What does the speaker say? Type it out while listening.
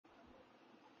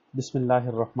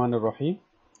Bismillahirrahmanirrahim.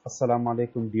 Assalamu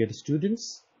alaikum, dear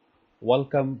students.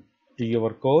 Welcome to your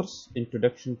course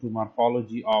Introduction to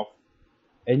Morphology of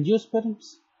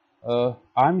Angiosperms.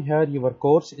 I'm here, your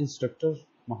course instructor,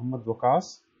 Muhammad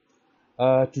Waqas.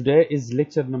 Today is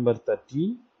lecture number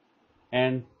 13,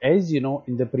 and as you know,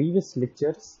 in the previous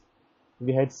lectures,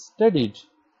 we had studied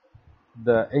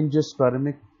the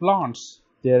angiospermic plants.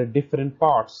 There are different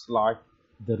parts like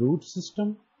the root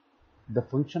system, the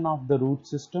function of the root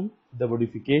system, the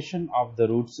modification of the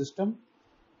root system.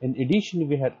 In addition,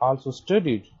 we had also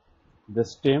studied the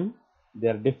stem,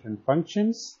 their different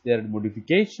functions, their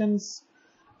modifications.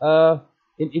 In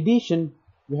addition,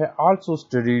 we have also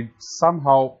studied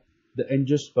somehow the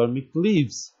angiospermic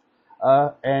leaves,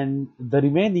 and the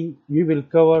remaining we will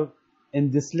cover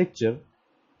in this lecture.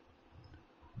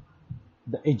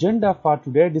 The agenda for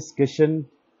today's discussion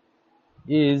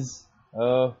is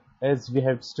as we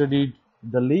have studied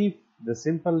the leaf, the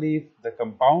simple leaf, the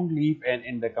compound leaf, and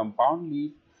in the compound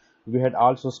leaf we had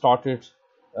also started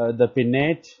the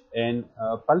pinnate and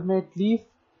palmate leaf.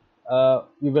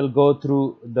 We will go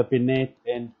through the pinnate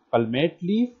and palmate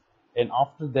leaf, and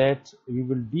after that we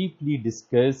will deeply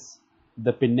discuss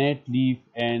the pinnate leaf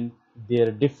and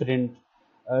their different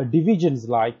divisions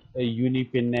like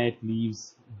unipinnate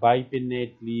leaves,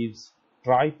 bipinnate leaves,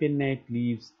 tripinnate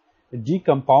leaves,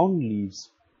 decompound leaves.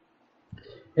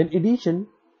 In addition,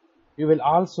 we will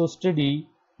also study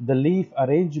the leaf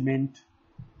arrangement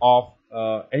of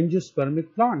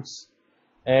angiospermic plants,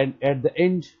 and at the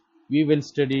end we will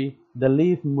study the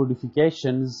leaf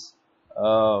modifications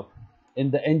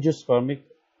in the angiospermic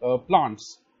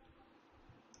plants.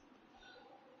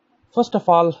 First of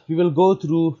all, we will go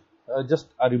through just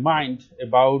a remind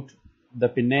about the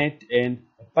pinnate and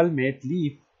palmate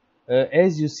leaf.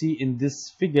 As you see in this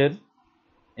figure,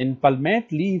 in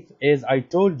palmate leaf, as I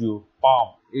told you, palm,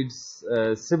 it's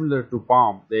similar to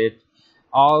palm, that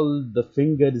all the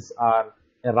fingers are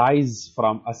arise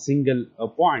from a single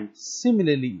point.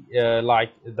 Similarly,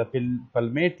 like the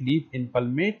palmate leaf, in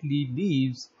palmate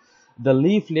leaves, the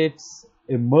leaflets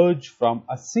emerge from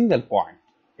a single point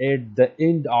at the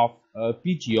end of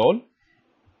petiole,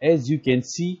 as you can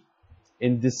see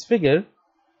in this figure.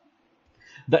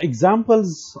 The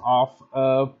examples of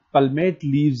palmate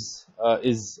leaves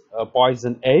is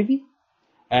poison ivy,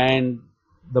 and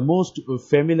the most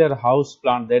familiar house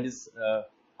plant, that is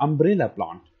umbrella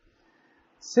plant.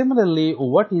 Similarly,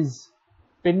 what is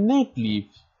pinnate leaf?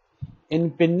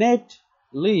 In pinnate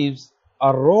leaves,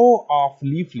 a row of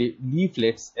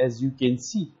leaflets, as you can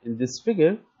see in this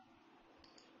figure,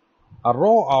 a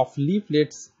row of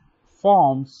leaflets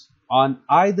forms on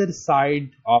either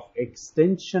side of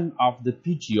extension of the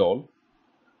petiole,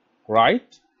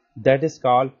 right? That is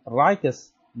called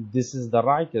rachis. This is the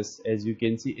rachis, as you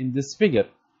can see in this figure.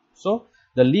 So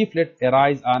the leaflet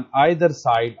arise on either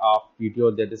side of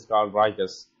petiole, that is called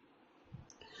rachis.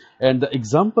 And the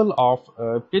example of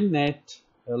pinnate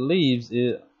leaves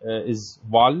is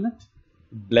walnut,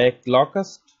 black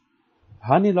locust,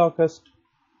 honey locust,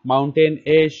 mountain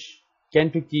ash,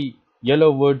 Kentucky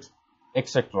yellowwood,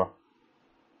 etc.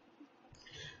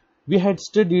 We had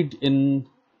studied in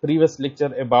previous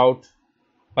lecture about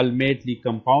palmate leaf,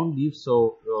 compound leaf,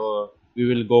 so we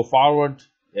will go forward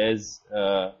as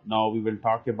now we will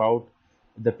talk about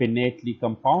the pinnate leaf,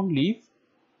 compound leaf.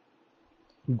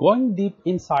 Going deep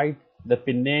inside the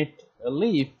pinnate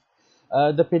leaf,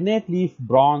 the pinnate leaf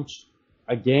branch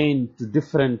again to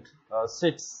different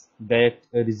sets that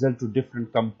result to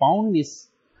different compoundness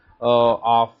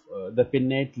of the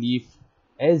pinnate leaf,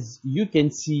 as you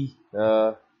can see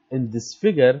in this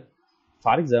figure.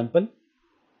 For example,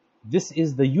 this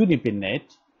is the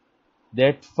unipinnate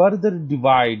that further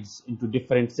divides into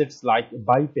different sets like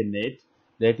bipinnate,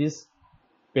 that is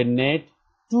pinnate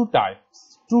two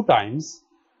times.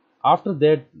 After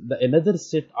that, the another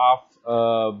set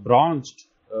of branched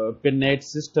pinnate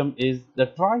system is the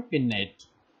tripinnate,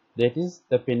 that is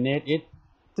the pinnate it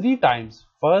three times,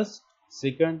 first,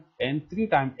 second, and three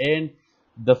times, and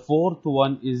the fourth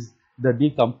one is the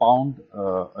decompound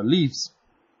leaves,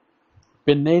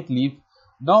 pinnate leaf.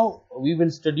 Now we will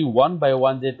study one by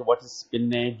one that what is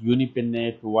pinnate,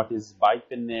 unipinnate, what is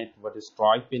bipinnate, what is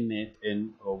tripinnate,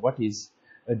 and what is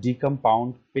a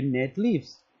decompound pinnate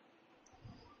leaves.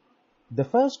 The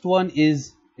first one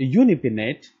is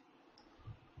unipinnate.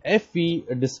 If we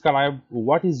describe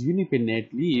what is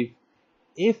unipinnate leaf,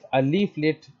 if a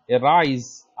leaflet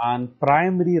arise on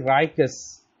primary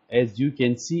rachis, as you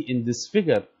can see in this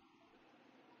figure,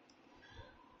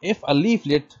 if a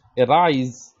leaflet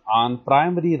arise on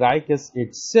primary rachis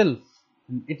itself,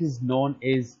 it is known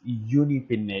as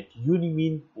unipinnate. Uni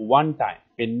mean one time,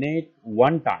 pinnate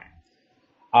one time.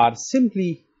 Or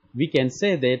simply we can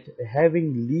say that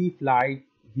having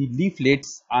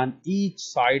leaflets on each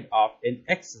side of an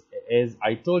axis. As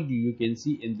I told you, you can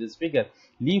see in this figure,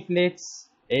 leaflets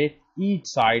at each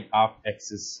side of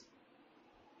axis.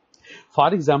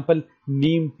 For example,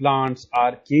 neem plants or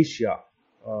acacia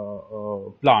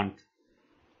plant.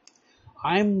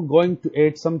 I'm going to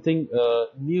add something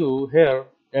new here,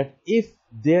 that if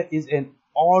there is an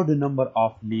odd number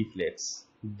of leaflets,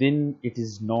 then it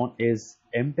is known as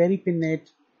emperipinnate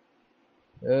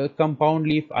compound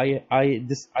leaf. I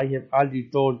have already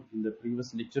told in the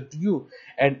previous lecture to you.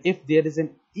 And if there is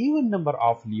an even number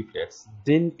of leaflets,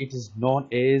 then it is known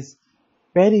as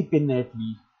peripinnate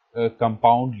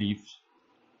compound leaf.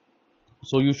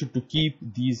 So you should to keep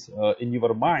these in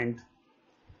your mind.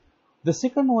 The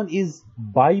second one is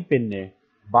bipinnate.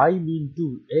 Bi mean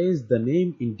two, as the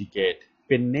name indicate,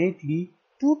 pinnately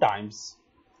two times.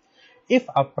 If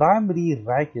a primary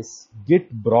rachis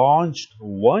get branched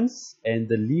once and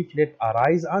the leaflet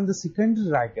arise on the secondary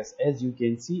rachis, as you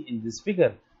can see in this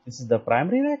figure, this is the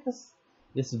primary rachis.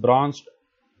 This is branched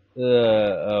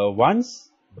once,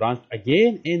 branched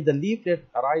again, and the leaflet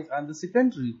arise on the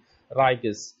secondary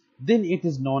rachis, then it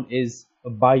is known as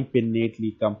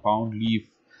bipinnately compound leaf.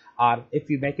 Or if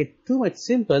you make it too much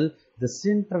simple, the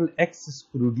central axis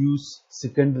produce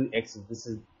secondary axis. This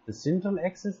is the central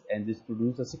axis and this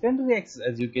produces a secondary axis,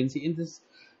 as you can see in this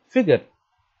figure.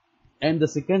 And the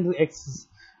secondary axis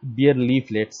bear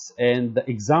leaflets, and the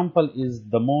example is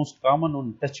the most common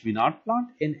on touch-me-not plant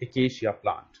and acacia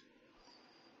plant.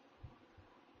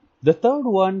 The third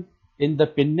one in the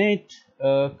pinnate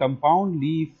compound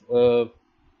leaf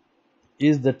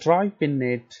is the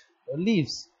tripinnate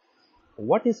leaves.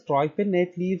 What is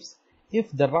tripinnate leaves? If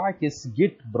the rachis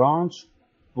get branched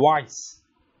twice,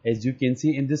 as you can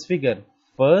see in this figure,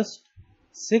 first,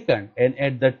 second, and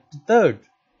at the third,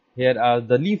 here are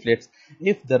the leaflets.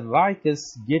 If the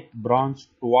rachis get branched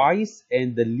twice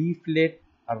and the leaflet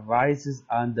arises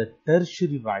on the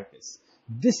tertiary rachis,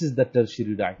 this is the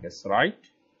tertiary rachis, right?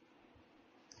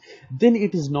 Then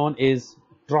it is known as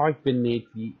tripinnate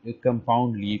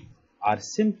compound leaf, or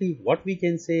simply what we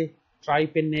can say,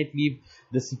 tripinnate leaf.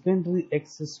 The secondary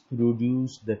axis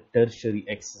produce the tertiary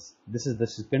axis. This is the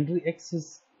secondary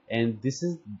axis, and this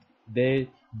is, they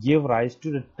give rise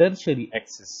to the tertiary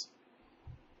axis,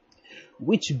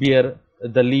 which bear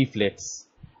the leaflets.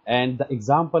 And the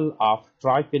example of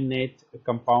tripinnate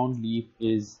compound leaf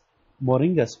is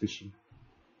Moringa species.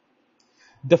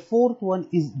 The fourth one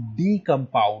is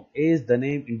D-compound, as the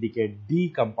name indicates,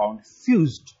 D-compound,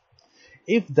 fused.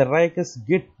 If the rachis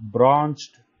get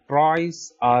branched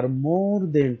twice or more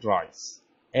than twice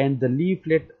and the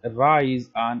leaflet rise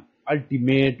on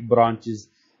ultimate branches,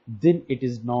 then it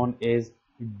is known as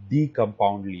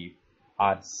D-compound leaf.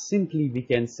 Or simply we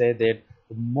can say that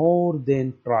more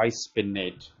than twice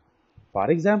pinnate.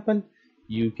 For example,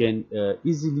 you can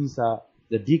easily see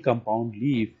the D-compound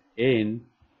leaf in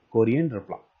coriander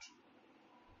plant.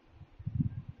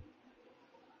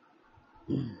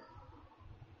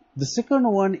 The second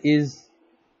one is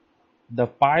the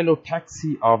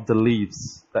pilotaxy of the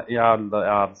leaves.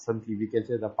 Simply we can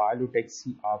say the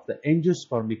pilotaxy of the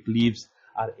angiospermic leaves,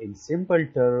 are in simple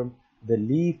term the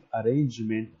leaf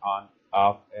arrangement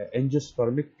of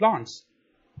angiospermic plants.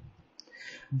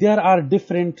 There are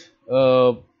different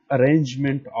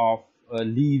arrangement of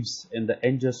leaves in the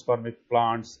angiospermic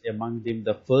plants. Among them,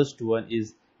 the first one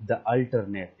is the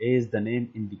alternate, as the name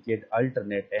indicate,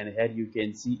 alternate. And here you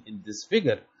can see in this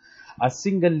figure a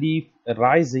single leaf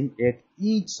rising at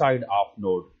each side of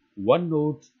node, one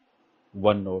node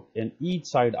in each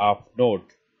side of node,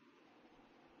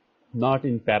 not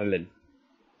in parallel.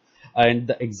 And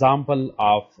the example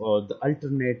of the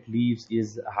alternate leaves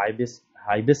is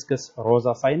Hibiscus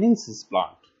rosa sinensis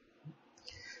plant.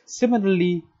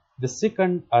 Similarly, the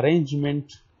second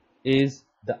arrangement is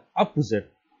the opposite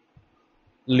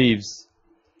leaves.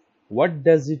 What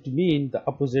does it mean, the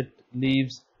opposite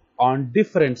leaves? On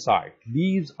different side,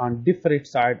 leaves on different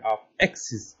side of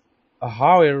axis,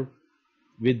 however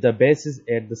with the bases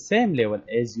at the same level,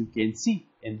 as you can see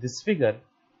in this figure,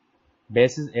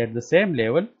 bases at the same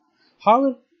level.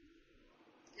 However,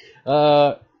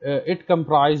 it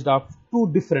comprised of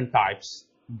two different types.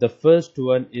 The first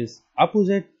one is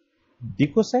opposite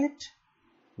decussate.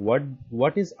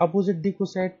 What is opposite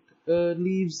decussate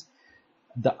leaves?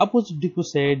 The opposite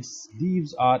decussates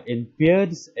leaves are in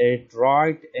pairs at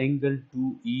right angle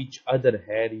to each other.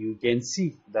 Here you can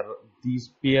see these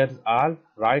pairs are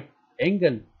right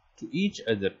angle to each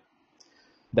other.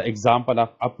 The example of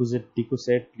opposite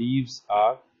decussate leaves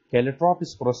are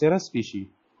Calotropis procera species.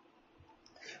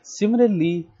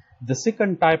 Similarly, the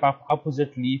second type of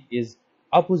opposite leaf is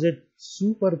opposite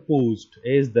superposed,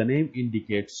 as the name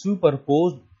indicates,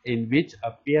 superposed, in which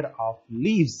a pair of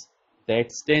leaves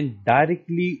that stand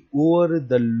directly over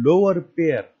the lower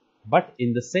pair but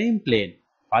in the same plane.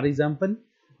 For example,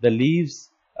 the leaves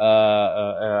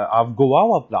of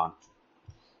guava plant,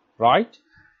 right?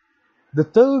 The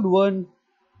third one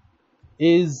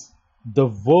is the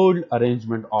whorl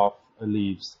arrangement of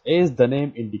leaves, as the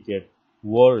name indicates,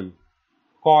 whorl,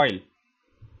 coil.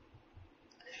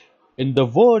 In the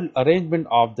whorl arrangement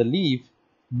of the leaf,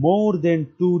 more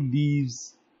than two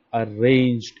leaves are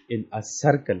arranged in a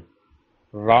circle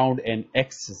round an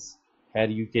axis. Here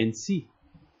you can see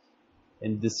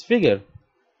in this figure.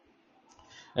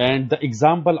 And the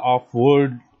example of whorl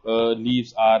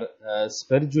leaves are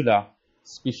Spergula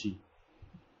species.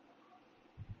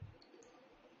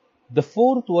 The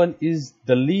fourth one is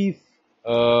the leaf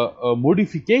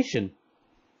modification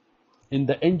in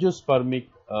the angiospermic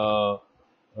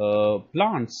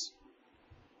plants.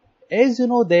 As you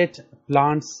know that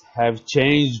plants have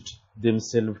changed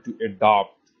themselves to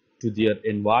adapt to their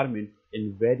environment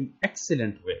in very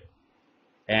excellent way,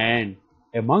 and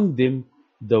among them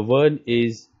the one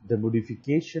is the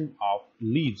modification of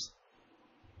leaves.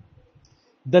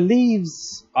 The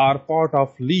leaves are part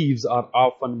of leaves are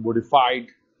often modified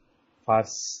for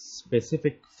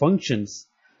specific functions,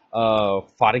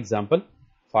 for example,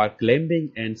 for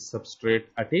climbing and substrate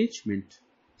attachment,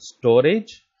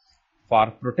 storage, for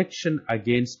protection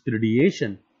against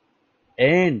predation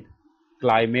and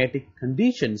climatic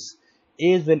conditions,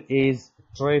 as well as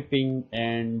trapping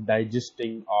and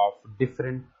digesting of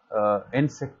different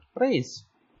insect prey.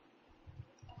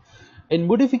 In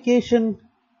modification,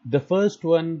 the first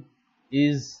one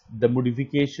is the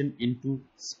modification into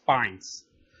spines.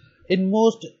 In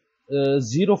most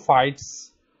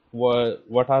xerophytes,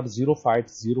 what are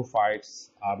xerophytes? Xerophytes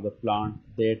are the plants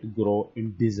that grow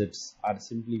in deserts, or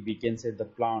simply we can say the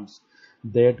plants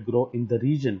that grow in the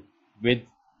region with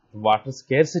water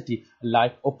scarcity,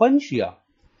 like Opuntia.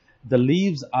 The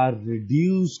leaves are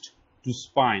reduced to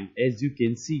spine. As you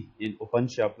can see in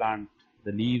Opuntia plant,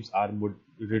 the leaves are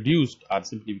reduced, or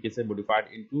simply we can say modified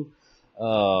into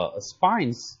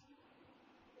spines,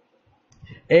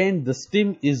 and the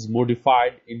stem is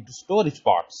modified into storage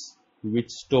pots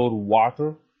which store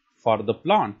water for the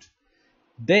plant.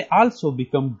 They also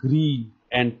become green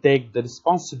and take the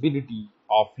responsibility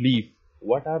of leaf.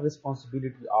 What are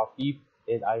responsibility of leaf?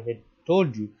 As I had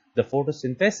told you, the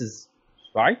photosynthesis,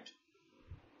 right?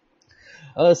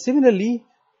 Similarly,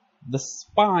 the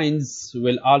spines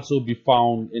will also be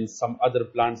found in some other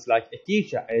plants like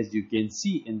acacia. As you can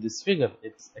see in this figure,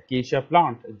 it's acacia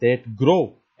plant that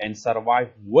grow and survive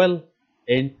well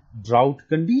in drought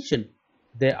condition.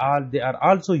 They are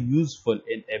also useful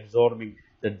in absorbing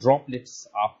the droplets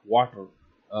of water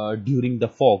during the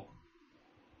fog.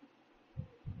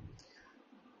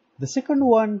 The second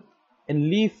one in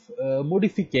leaf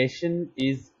modification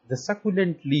is the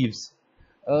succulent leaves.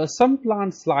 Some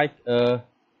plants like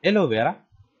aloe vera,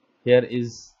 here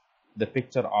is the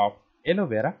picture of aloe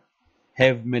vera,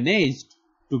 have managed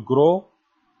to grow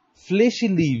fleshy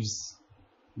leaves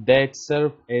that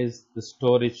serve as the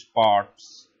storage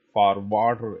pots for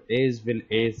water, as well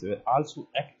as also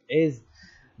act as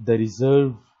the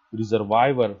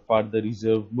reservoir for the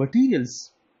reserve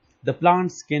materials. The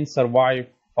plants can survive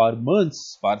for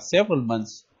months, for several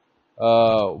months,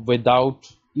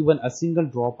 without even a single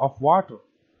drop of water.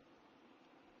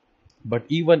 But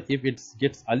even if it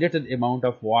gets a little amount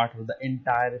of water, the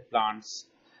entire plants,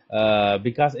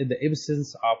 because in the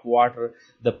absence of water,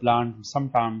 the plant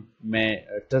sometimes may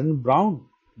turn brown.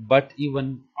 But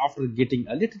even after getting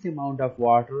a little amount of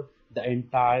water, the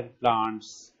entire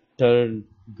plants turn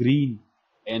green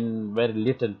in very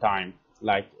little time,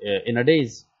 like in a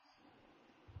days.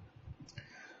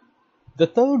 The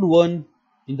third one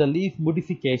in the leaf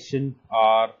modification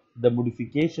are the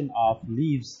modification of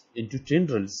leaves into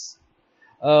tendrils.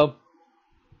 Uh,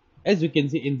 as you can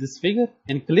see in this figure,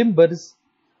 in climbers,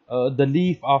 the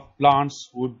leaf of plants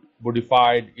would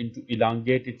modified into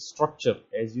elongated structure,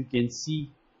 as you can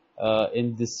see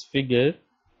in this figure,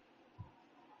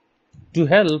 to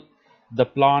help the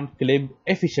plant climb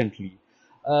efficiently.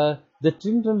 The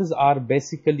tendrils are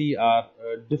basically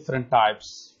different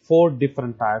types. 4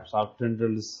 different types of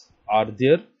tendrils are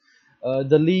there.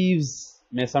 The leaves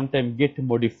may sometimes get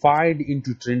modified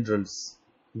into tendrils,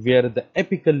 where the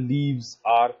apical leaves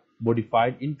are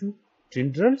modified into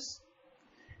tendrils.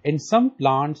 In some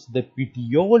plants, the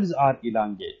petioles are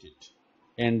elongated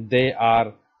and they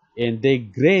are and they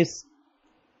graze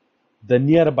the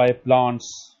nearby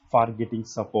plants for getting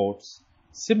supports.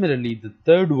 Similarly, the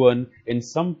third one, in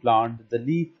some plant, the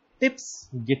leaf tips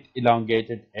get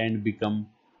elongated and become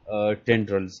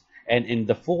tendrils. And in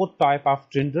the fourth type of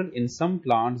tendril, in some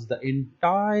plants, the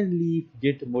entire leaf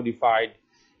get modified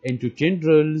into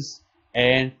tendrils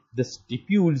and the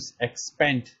stipules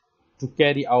expand to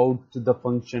carry out the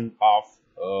function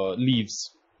of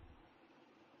leaves.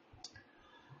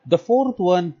 The fourth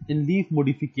one in leaf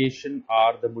modification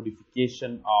are the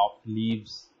modification of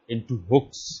leaves into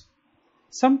hooks.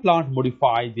 Some plants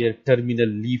modify their terminal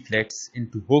leaflets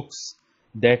into hooks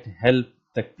that help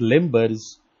the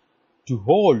climbers to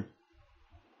hold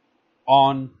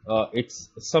on its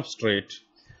substrate.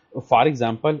 For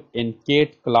example, in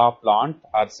Kate claw plant,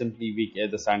 or simply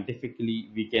scientifically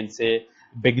we can say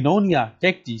Begonia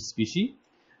cacti species,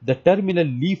 the terminal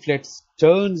leaflets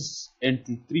turns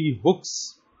into three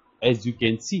hooks, as you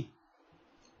can see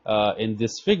in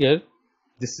this figure.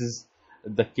 This is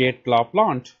the Kate claw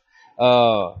plant,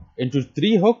 into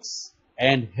three hooks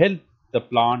and help the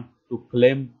plant to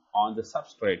climb on the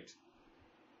substrate.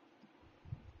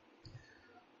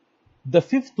 The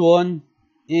fifth one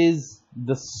is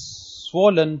the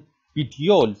swollen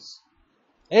petioles.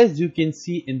 As you can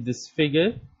see in this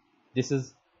figure, this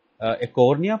is a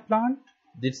cornea plant,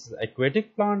 this is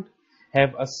aquatic plant,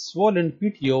 have a swollen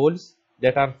petioles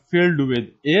that are filled with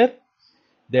air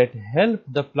that help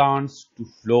the plants to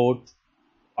float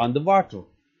on the water.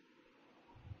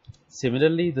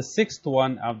 Similarly, the sixth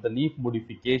one of the leaf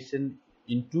modification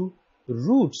into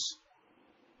roots.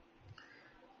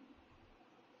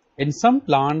 In some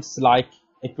plants like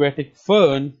aquatic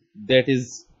fern, that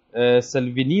is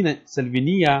Salvinia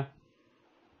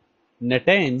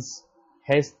natans,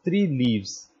 has three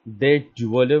leaves that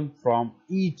develop from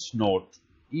each node.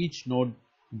 Each node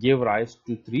gave rise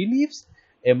to three leaves.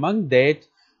 Among that,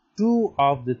 two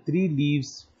of the three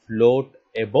leaves float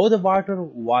above the water,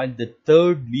 while the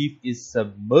third leaf is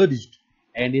submerged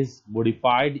and is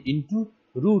modified into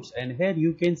roots. And here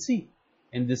you can see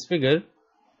in this figure.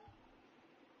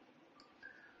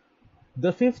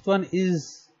 The fifth one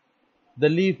is the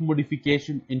leaf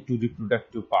modification into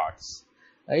reproductive parts.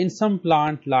 In some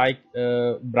plant like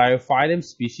Bryophyllum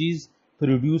species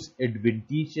produce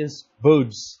adventitious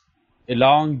buds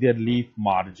along their leaf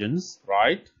margins,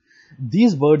 right?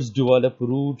 These buds develop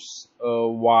roots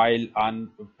while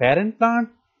on parent plant,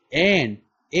 and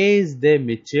as they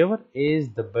mature, as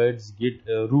the buds get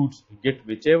roots get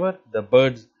mature, the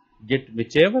buds get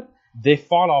mature, they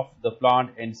fall off the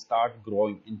plant and start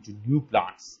growing into new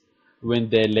plants when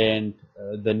they land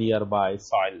the nearby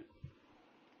soil,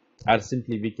 or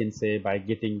simply we can say by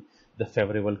getting the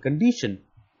favorable condition.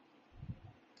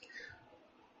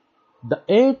 The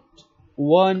eighth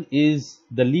one is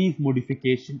the leaf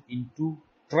modification into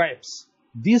traps.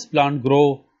 These plants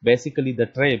grow, basically the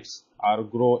traps are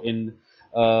grow in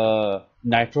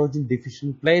nitrogen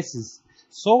deficient places,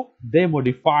 so they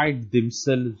modified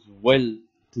themselves well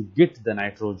to get the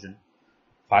nitrogen.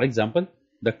 For example,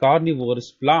 the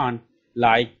carnivorous plant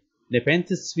like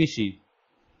Nepenthes species,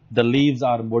 the leaves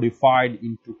are modified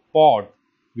into pod,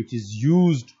 which is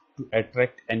used to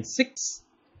attract insects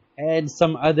and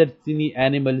some other tiny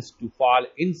animals to fall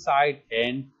inside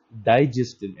and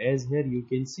digest them. As here you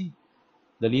can see,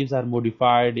 the leaves are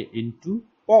modified into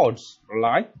pods,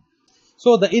 right?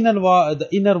 So the inner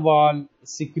wall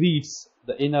secretes,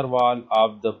 the inner wall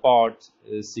of the pods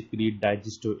secrete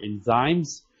digestive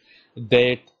enzymes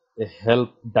that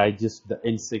help digest the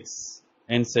insects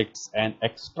and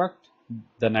extract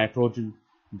the nitrogen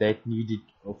that needed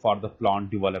for the plant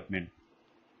development.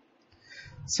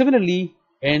 Similarly,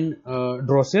 in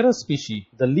Drosera species,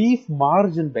 the leaf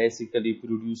margin basically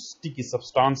produce sticky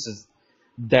substances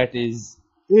that is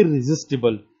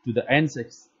irresistible to the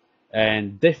insects,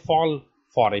 and they fall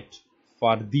for it,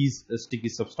 for these sticky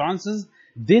substances.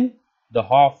 Then the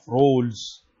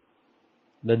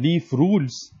leaf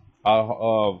rolls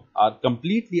are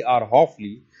completely or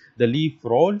halfly, the leaf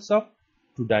rolls up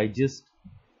to digest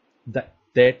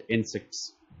that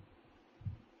insects.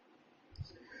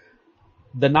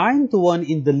 The ninth one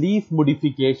in the leaf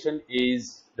modification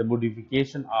is the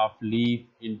modification of leaf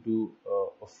into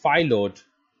a phyllodes.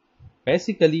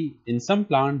 Basically, in some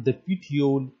plants, the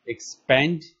petiole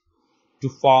expand to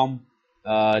form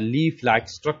a leaf-like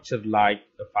structure, like,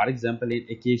 for example, in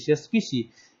acacia species.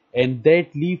 And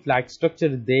that leaf-like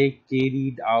structure, they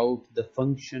carried out the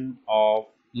function of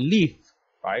leaf,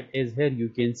 right? As here you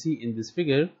can see in this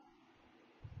figure.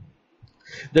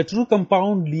 The true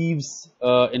compound leaves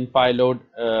in phyllodes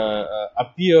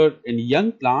appear in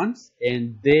young plants,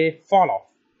 and they fall off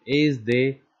as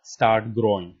they start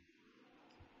growing.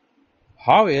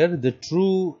 However, the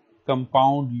true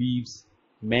compound leaves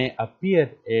may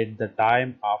appear at the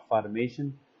time of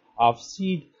formation of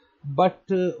seed, but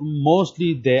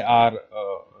mostly they are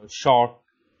short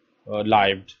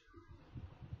lived.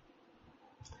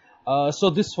 So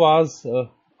this was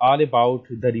all about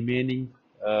the remaining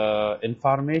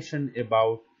information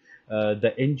about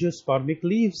the angiospermic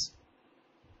leaves.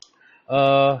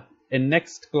 In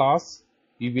next class,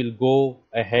 we will go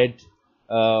ahead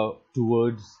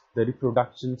towards the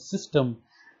reproduction system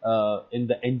in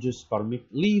the angiospermic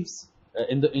leaves,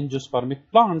 in the angiospermic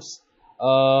plants.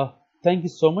 Thank you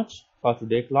so much for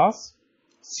today class.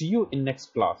 See you in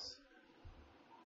next class.